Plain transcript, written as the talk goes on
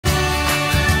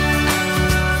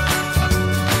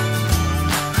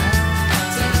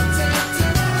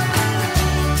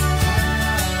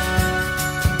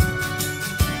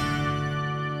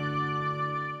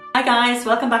guys,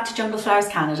 welcome back to Jungle Flowers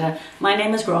Canada. My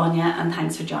name is Grania and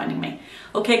thanks for joining me.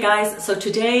 Okay guys, so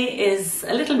today is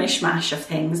a little mishmash of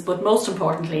things, but most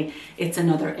importantly, it's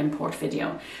another import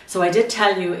video. So I did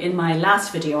tell you in my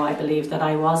last video, I believe, that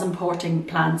I was importing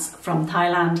plants from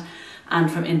Thailand and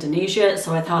from Indonesia,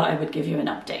 so I thought I would give you an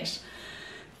update.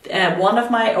 One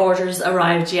of my orders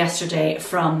arrived yesterday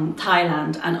from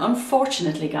Thailand, and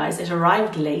unfortunately guys, it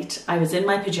arrived late. I was in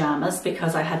my pajamas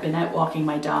because I had been out walking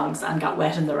my dogs and got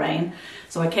wet in the rain.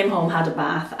 So I came home, had a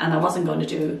bath, and I wasn't going to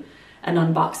do an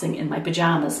unboxing in my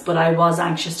pajamas, but I was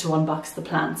anxious to unbox the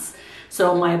plants.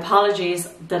 So my apologies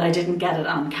that I didn't get it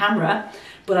on camera,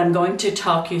 but I'm going to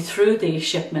talk you through the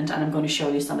shipment and I'm going to show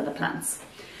you some of the plants.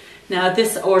 Now,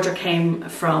 this order came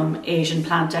from Asian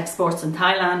Plant Exports in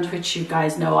Thailand, which you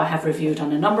guys know I have reviewed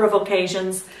on a number of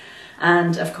occasions.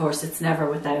 And of course, it's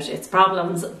never without its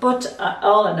problems. But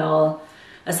all in all,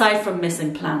 aside from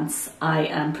missing plants, I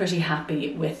am pretty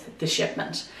happy with the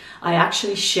shipment. I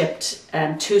actually shipped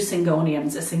two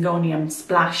Syngoniums, a Syngonium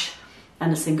Splash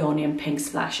and a Syngonium Pink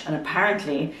Splash. And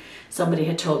apparently, somebody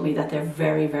had told me that they're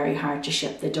very, very hard to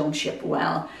ship. They don't ship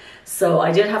well. So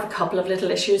I did have a couple of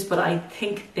little issues, but I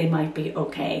think they might be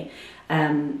okay.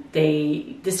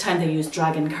 This time they used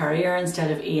Dragon Courier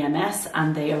instead of EMS,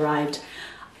 and they arrived.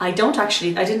 I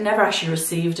never actually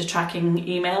received a tracking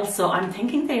email, so I'm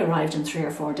thinking they arrived in 3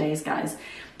 or 4 days, guys,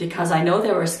 because I know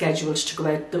they were scheduled to go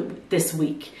out this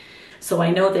week. So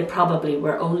I know they probably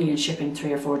were only in shipping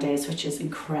 3 or 4 days, which is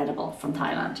incredible, from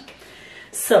Thailand.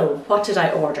 So what did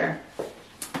I order?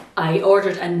 I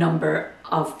ordered a number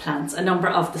of plants, a number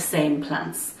of the same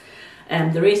plants.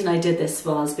 The reason I did this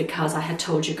was because I had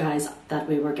told you guys that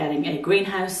we were getting a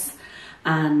greenhouse,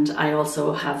 and I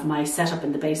also have my setup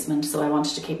in the basement, so I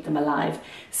wanted to keep them alive.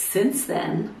 Since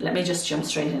then, let me just jump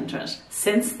straight into it.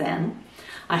 Since then,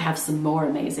 I have some more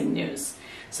amazing news.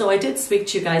 So I did speak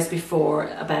to you guys before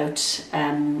about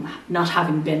not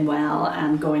having been well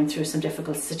and going through some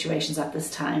difficult situations at this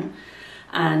time.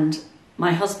 And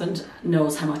my husband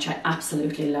knows how much I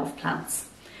absolutely love plants.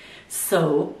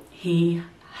 So he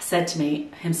said to me,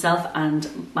 himself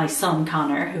and my son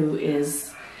Connor,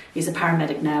 he's a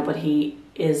paramedic now, but he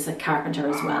is a carpenter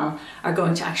as well, are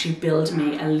going to actually build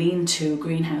me a lean-to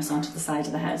greenhouse onto the side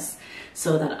of the house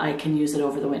so that I can use it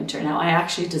over the winter. Now, I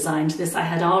actually designed this. I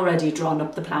had already drawn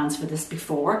up the plans for this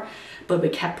before, but we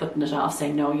kept putting it off,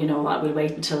 saying, no, you know what, we'll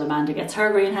wait until Amanda gets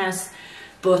her greenhouse.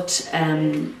 But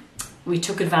we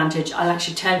took advantage, I'll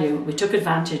actually tell you, we took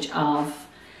advantage of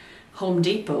Home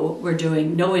Depot. We're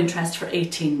doing no interest for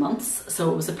 18 months.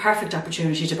 So it was a perfect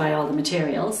opportunity to buy all the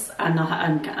materials, and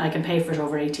I can pay for it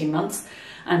over 18 months.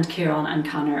 And Kieran and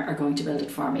Connor are going to build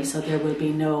it for me. So there will be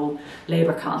no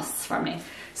labour costs for me.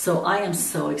 So I am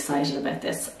so excited about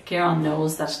this. Kieran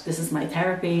knows that this is my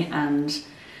therapy, and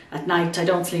at night, I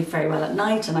don't sleep very well at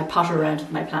night, and I potter around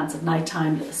with my plants at night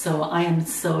time. So I am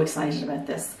so excited about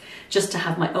this. Just to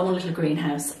have my own little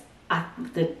greenhouse at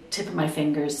the tip of my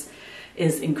fingers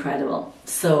is incredible.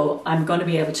 So I'm going to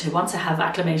be able to, once I have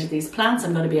acclimated these plants,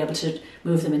 I'm going to be able to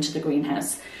move them into the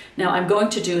greenhouse. Now, I'm going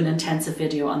to do an intensive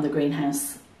video on the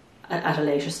greenhouse at a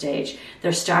later stage.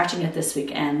 They're starting it this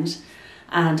weekend,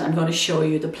 and I'm going to show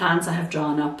you the plants I have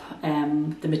drawn up,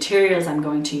 the materials I'm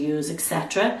going to use,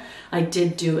 etc. I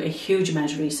did do a huge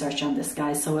amount of research on this,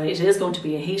 guys, so it is going to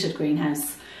be a heated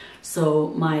greenhouse. So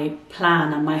my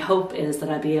plan and my hope is that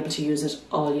I'll be able to use it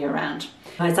all year round.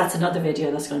 Guys, that's another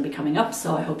video that's going to be coming up,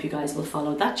 so I hope you guys will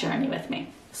follow that journey with me.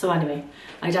 So anyway,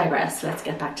 I digress. Let's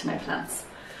get back to my plants.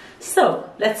 So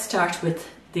let's start with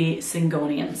the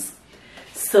Syngoniums.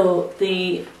 So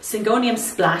the Syngonium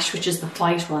Splash, which is the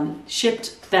white one,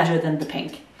 shipped better than the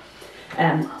pink.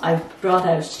 I've brought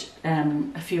out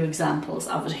a few examples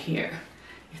of it here.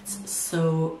 It's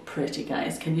so pretty,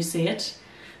 guys. Can you see it?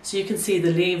 So you can see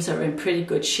the leaves are in pretty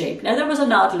good shape. Now, there was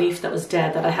an odd leaf that was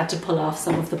dead that I had to pull off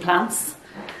some of the plants,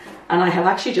 and I have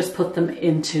actually just put them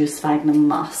into sphagnum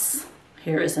moss.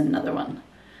 Here is another one.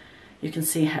 You can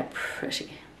see how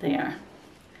pretty they are.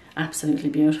 Absolutely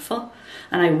beautiful.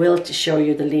 And I will show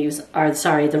you the leaves, or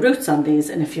sorry, the roots on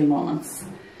these in a few moments.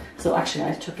 So actually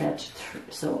I took out 3,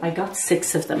 so I got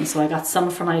 6 of them. So I got some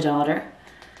for my daughter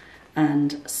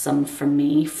and some for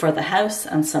me for the house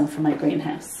and some for my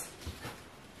greenhouse.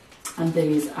 And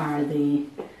these are the,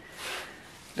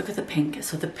 look at the pink.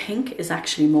 So the pink is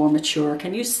actually more mature.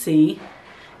 Can you see?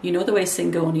 You know the way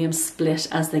Syngoniums split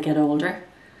as they get older?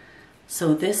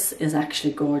 So this is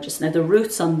actually gorgeous. Now, the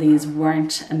roots on these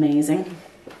weren't amazing.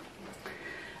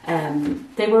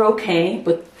 They were okay,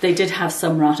 but they did have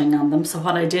some rotting on them. So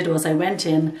what I did was I went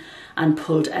in and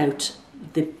pulled out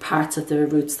the parts of the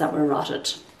roots that were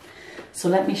rotted. So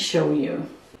let me show you.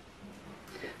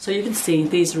 So you can see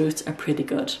these roots are pretty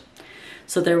good.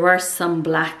 So there were some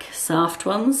black soft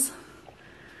ones,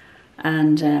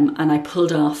 and I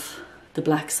pulled off the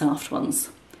black soft ones,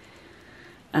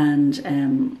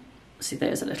 and see,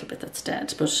 there's a little bit that's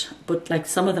dead, but like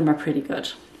some of them are pretty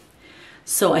good.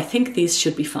 So I think these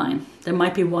should be fine. There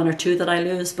might be one or two that I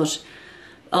lose, but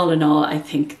all in all, I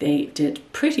think they did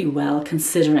pretty well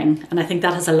considering, and I think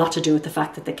that has a lot to do with the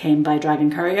fact that they came by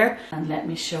Dragon Courier. And let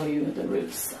me show you the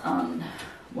roots on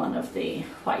one of the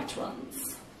white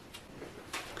ones.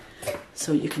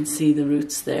 So you can see the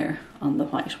roots there on the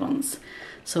white ones.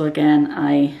 So again,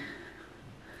 I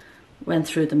went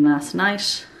through them last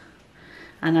night,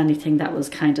 and anything that was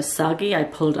kind of soggy I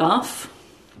pulled off.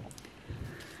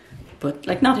 But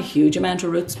like not a huge amount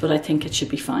of roots, but I think it should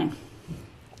be fine.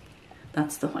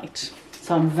 That's the white.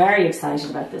 So I'm very excited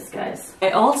about this, guys.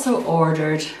 I also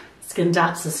ordered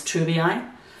Scindapsus trubii,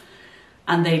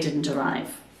 and they didn't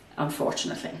arrive,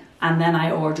 unfortunately. And then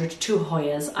I ordered two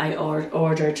Hoyas. I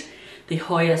ordered the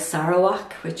Hoya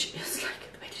Sarawak, which is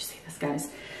like, wait, you see this, guys?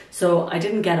 So I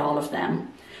didn't get all of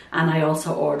them. And I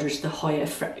also ordered the Hoya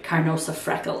Carnosa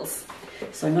Freckles.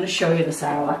 So I'm going to show you the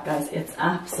Sarawak, guys. It's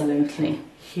absolutely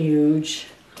huge.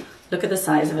 Look at the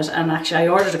size of it. And actually I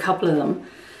ordered a couple of them.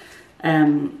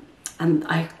 And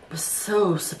I was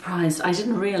so surprised. I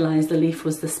didn't realize the leaf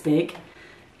was this big.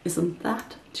 Isn't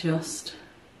that just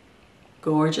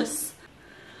gorgeous?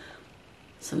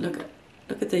 So look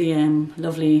at the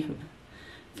lovely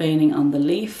veining on the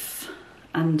leaf,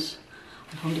 and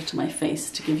I'll hold it to my face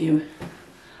to give you,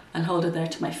 I'll hold it there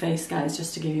to my face, guys,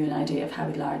 just to give you an idea of how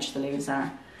large the leaves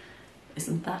are.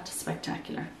 Isn't that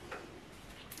spectacular?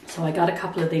 So I got a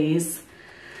couple of these,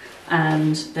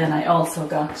 and then I also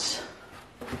got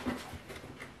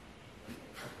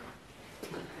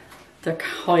the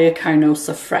Hoya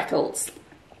Carnosa Freckles.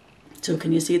 So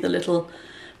can you see the little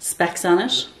specks on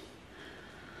it?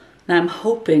 Now I'm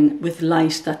hoping with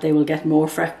light that they will get more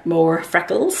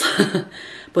freckles,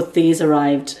 but these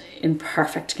arrived in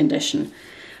perfect condition.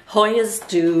 Hoyas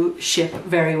do ship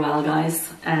very well,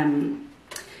 guys.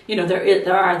 You know,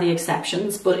 there are the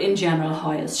exceptions, but in general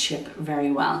Hoyas ship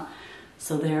very well.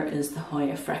 So there is the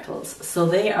Hoya Freckles. So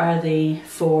they are the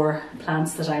 4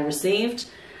 plants that I received.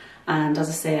 And as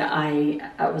I say,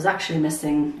 I was actually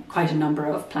missing quite a number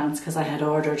of plants because I had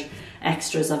ordered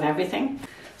extras of everything.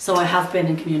 So I have been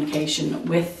in communication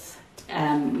with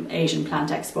Asian Plant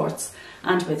Exports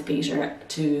and with Peter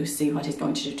to see what he's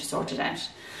going to do to sort it out.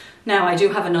 Now I do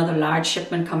have another large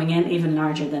shipment coming in, even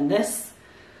larger than this,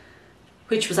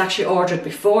 which was actually ordered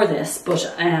before this,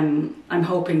 but I'm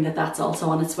hoping that that's also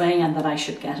on its way and that I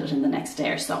should get it in the next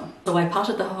day or so. So I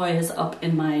potted the Hoyas up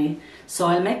in my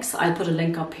soil mix. I'll put a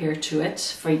link up here to it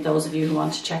for those of you who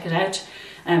want to check it out,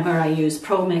 where I use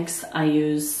Pro Mix, I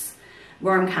use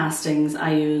worm castings,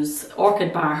 I use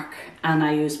orchid bark, and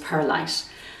I use perlite.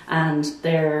 And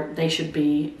they should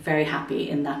be very happy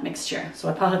in that mixture. So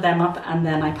I potted them up, and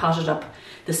then I potted up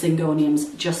the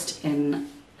Syngoniums just in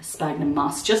sphagnum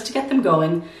moss, just to get them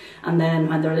going, and then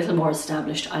when they're a little more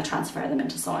established I'll transfer them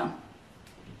into soil.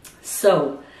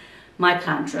 So my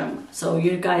plant room. So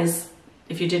you guys,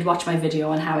 if you did watch my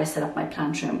video on how I set up my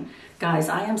plant room, guys,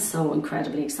 I am so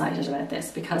incredibly excited about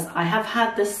this because I have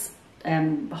had this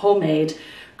homemade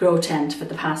grow tent for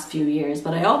the past few years,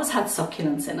 but I always had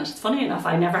succulents in it. Funny enough,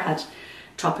 I never had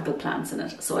tropical plants in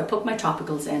it. So I put my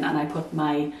tropicals in and I put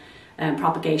my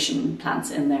propagation plants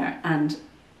in there, and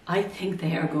I think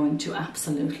they are going to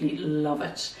absolutely love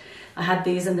it. I had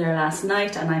these in there last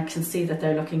night and I can see that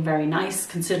they're looking very nice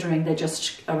considering they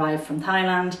just arrived from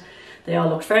Thailand. They all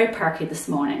looked very perky this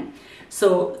morning.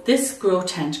 So this grow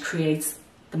tent creates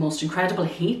the most incredible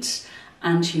heat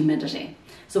and humidity.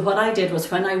 So what I did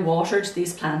was when I watered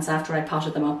these plants after I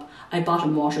potted them up, I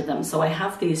bottom watered them. So I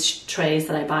have these trays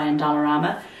that I buy in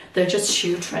Dollarama. They're just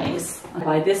shoe trays. I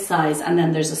buy this size, and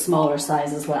then there's a smaller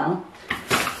size as well.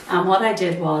 And what I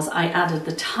did was I added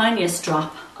the tiniest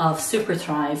drop of Super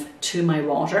Thrive to my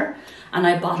water, and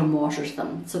I bottom watered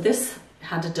them. So this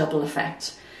had a double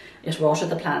effect. It watered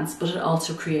the plants, but it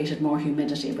also created more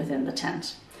humidity within the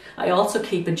tent. I also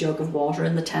keep a jug of water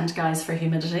in the tent, guys, for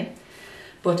humidity.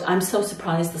 But I'm so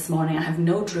surprised this morning. I have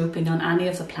no drooping on any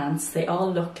of the plants. They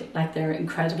all look like they're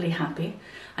incredibly happy.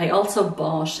 I also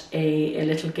bought a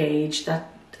little gauge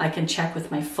that I can check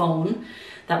with my phone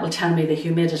that will tell me the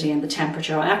humidity and the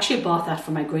temperature. I actually bought that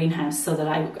for my greenhouse so that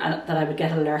I would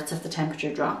get alerts if the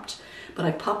temperature dropped. But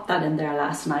I popped that in there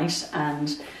last night,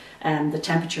 and the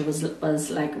temperature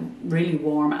was like really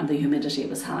warm and the humidity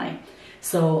was high.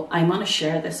 So I want to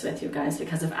share this with you guys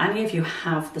because if any of you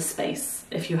have the space,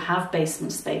 if you have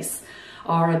basement space,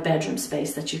 or a bedroom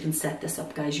space that you can set this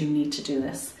up, guys. You need to do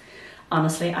this.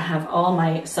 Honestly, I have all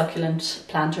my succulent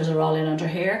planters are all in under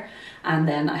here, and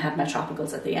then I have my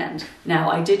tropicals at the end. Now,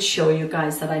 I did show you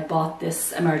guys that I bought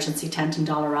this emergency tent in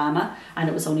Dollarama, and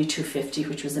it was only $2.50,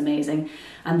 which was amazing.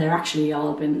 And they're actually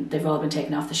they've all been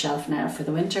taken off the shelf now for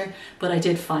the winter, but I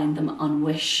did find them on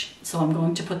Wish. So I'm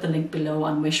going to put the link below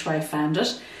on Wish where I found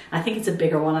it. I think it's a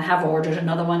bigger one. I have ordered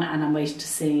another one, and I'm waiting to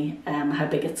see how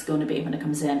big it's going to be when it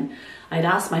comes in. I'd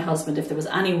asked my husband if there was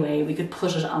any way we could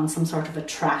put it on some sort of a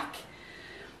track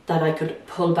that I could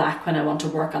pull back when I want to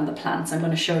work on the plants. I'm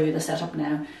going to show you the setup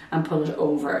now and pull it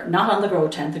over. Not on the grow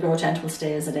tent. The grow tent will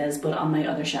stay as it is, but on my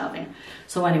other shelving.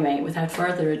 So anyway, without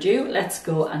further ado, let's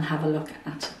go and have a look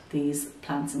at these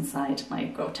plants inside my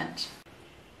grow tent.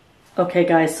 Okay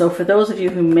guys, so for those of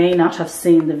you who may not have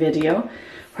seen the video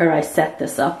where I set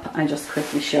this up, I just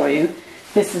quickly show you.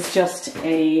 This is just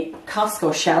a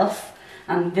Costco shelf,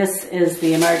 and this is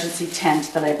the emergency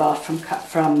tent that I bought from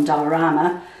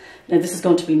Dollarama. Now this is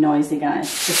going to be noisy, guys,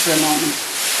 just for a moment.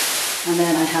 And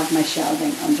then I have my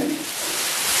shelving underneath.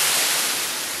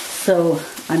 So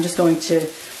I'm just going to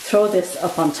throw this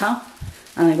up on top,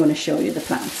 and I'm going to show you the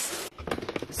plants.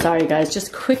 Sorry guys,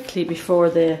 just quickly before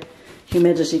the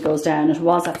humidity goes down, it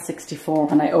was at 64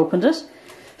 when I opened it.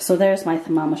 So there's my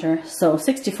thermometer. So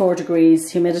 64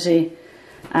 degrees humidity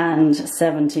and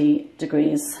 70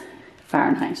 degrees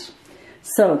Fahrenheit.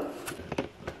 So,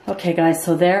 okay guys,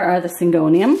 so there are the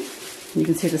Syngonium. You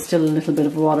can see there's still a little bit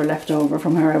of water left over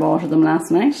from where I watered them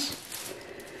last night.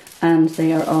 And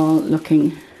they are all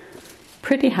looking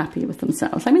pretty happy with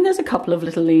themselves. I mean, there's a couple of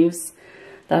little leaves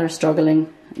that are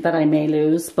struggling that I may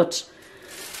lose, but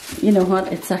you know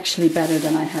what? It's actually better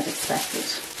than I had expected.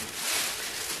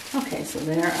 Okay, so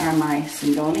there are my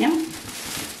Syngonium.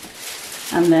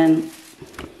 And then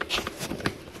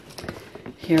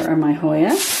here are my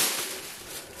Hoya.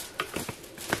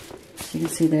 So you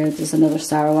can see there's another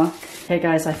Sarawak. Hey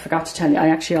guys, I forgot to tell you, I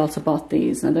actually also bought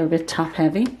these. Now they're a bit top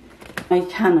heavy. I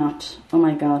cannot, oh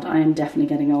my god, I am definitely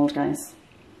getting old, guys.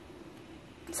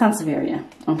 Sansevieria,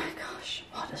 oh my gosh,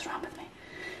 what is wrong with me?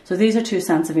 So these are two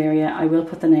Sansevieria. I will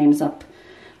put the names up.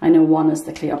 I know one is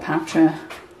the Cleopatra.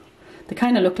 They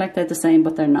kind of look like they're the same,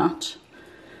 but they're not.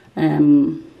 At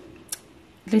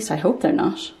least I hope they're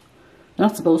not. They're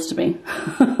not supposed to be.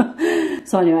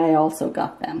 So anyway, I also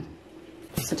got them.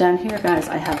 So down here, guys,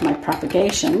 I have my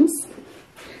propagations.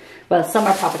 Well, some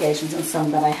are propagations and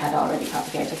some that I had already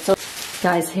propagated. So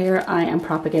guys, here I am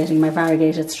propagating my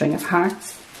variegated string of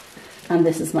hearts. And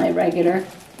this is my regular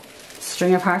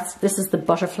string of hearts. This is the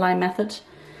butterfly method.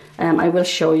 I will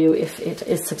show you if it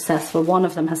is successful. One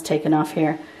of them has taken off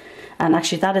here. And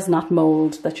actually that is not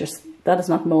mold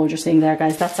you're seeing there,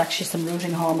 guys. That's actually some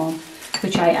rooting hormone,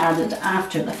 which I added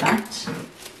after the fact.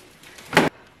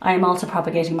 I am also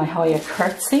propagating my Hoya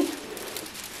Curtsy.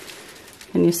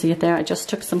 Can you see it there? I just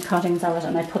took some cuttings of it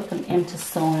and I put them into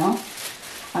soil.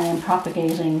 I am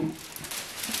propagating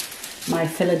my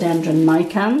Philodendron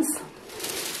Micans.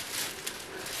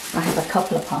 I have a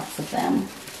couple of pots of them.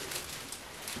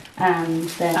 And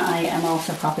then I am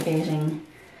also propagating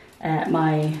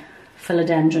my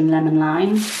Philodendron Lemon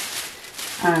Lime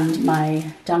and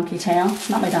my donkey tail,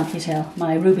 not my donkey tail,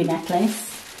 my ruby necklace.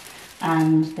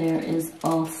 And there is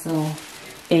also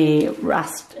a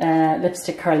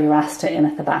lipstick curly rasta in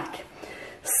at the back.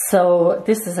 So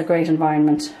this is a great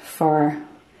environment for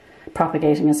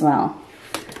propagating as well.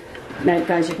 Now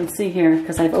guys, you can see here,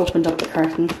 because I've opened up the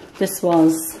curtain, this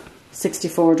was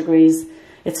 64 degrees.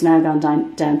 It's now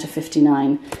gone down to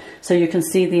 59. So you can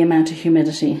see the amount of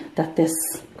humidity that this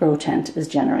grow tent is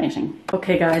generating.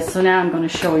 Okay guys, so now I'm going to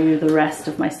show you the rest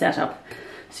of my setup.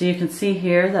 So you can see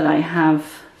here that I have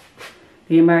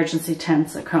the emergency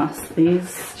tents across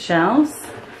these shelves.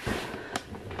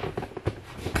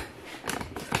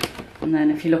 And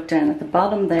then if you look down at the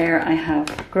bottom there, I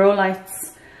have grow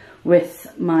lights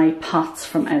with my pots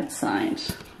from outside.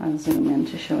 I'll zoom in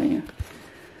to show you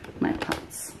my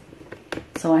pots.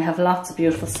 So I have lots of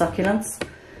beautiful succulents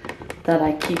that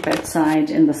I keep outside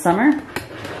in the summer.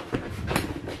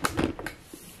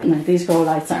 Now these grow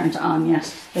lights aren't on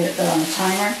yet, they're on a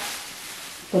timer,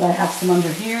 but I have some under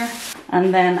here.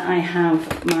 And then I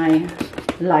have my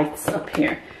lights up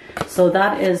here. So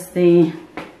that is the,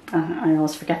 I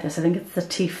always forget this, I think it's the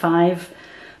T5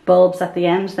 bulbs at the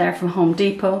end there from Home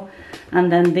Depot.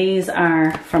 And then these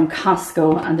are from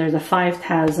Costco, and they're the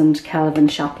 5000 Kelvin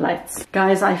shop lights.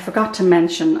 Guys, I forgot to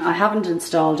mention, I haven't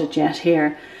installed it yet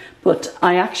here, but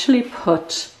I actually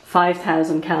put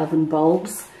 5000 Kelvin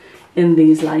bulbs in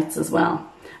these lights as well.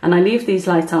 And I leave these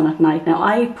lights on at night. Now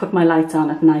I put my lights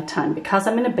on at night time because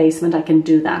I'm in a basement. I can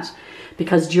do that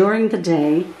because during the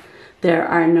day there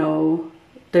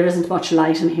isn't much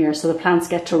light in here, so the plants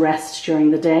get to rest during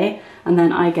the day, and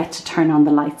then I get to turn on the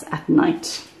lights at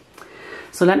night.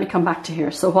 So let me come back to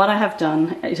here. So what I have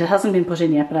done, it hasn't been put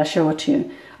in yet, but I'll show it to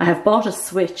you. I have bought a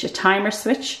switch, a timer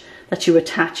switch that you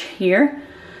attach here,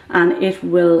 and it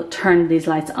will turn these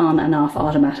lights on and off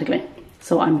automatically.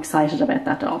 So I'm excited about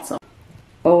that also.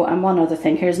 Oh, and one other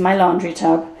thing, here's my laundry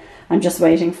tub. I'm just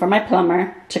waiting for my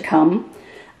plumber to come,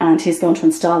 and he's going to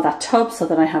install that tub so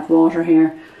that I have water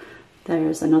here.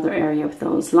 There's another area with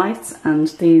those lights, and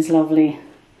these lovely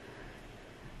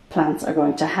plants are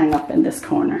going to hang up in this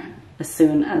corner as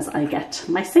soon as I get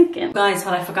my sink in. Guys,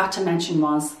 what I forgot to mention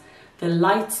was the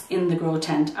lights in the grow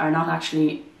tent are not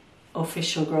actually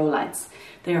official grow lights.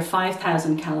 They are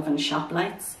 5,000 Kelvin shop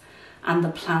lights, and the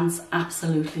plants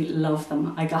absolutely love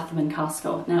them. I got them in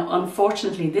Costco. Now,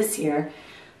 unfortunately this year,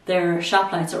 their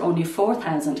shop lights are only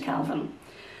 4,000 Kelvin.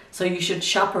 So you should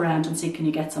shop around and see can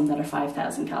you get some that are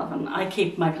 5,000 Kelvin. I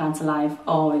keep my plants alive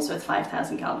always with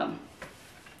 5,000 Kelvin.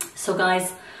 So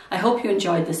guys, I hope you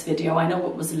enjoyed this video. I know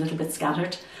it was a little bit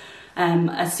scattered.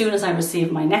 As soon as I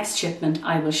receive my next shipment,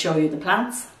 I will show you the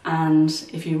plants. And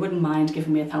if you wouldn't mind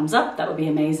giving me a thumbs up, that would be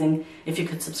amazing. If you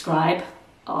could subscribe,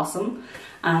 awesome.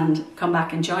 And come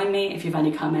back and join me. If you have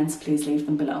any comments, please leave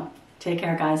them below. Take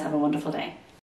care guys, have a wonderful day.